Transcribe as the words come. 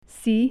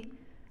Si,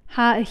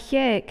 ha a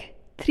cheag,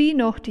 3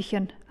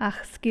 nochtichen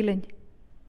ach skillen.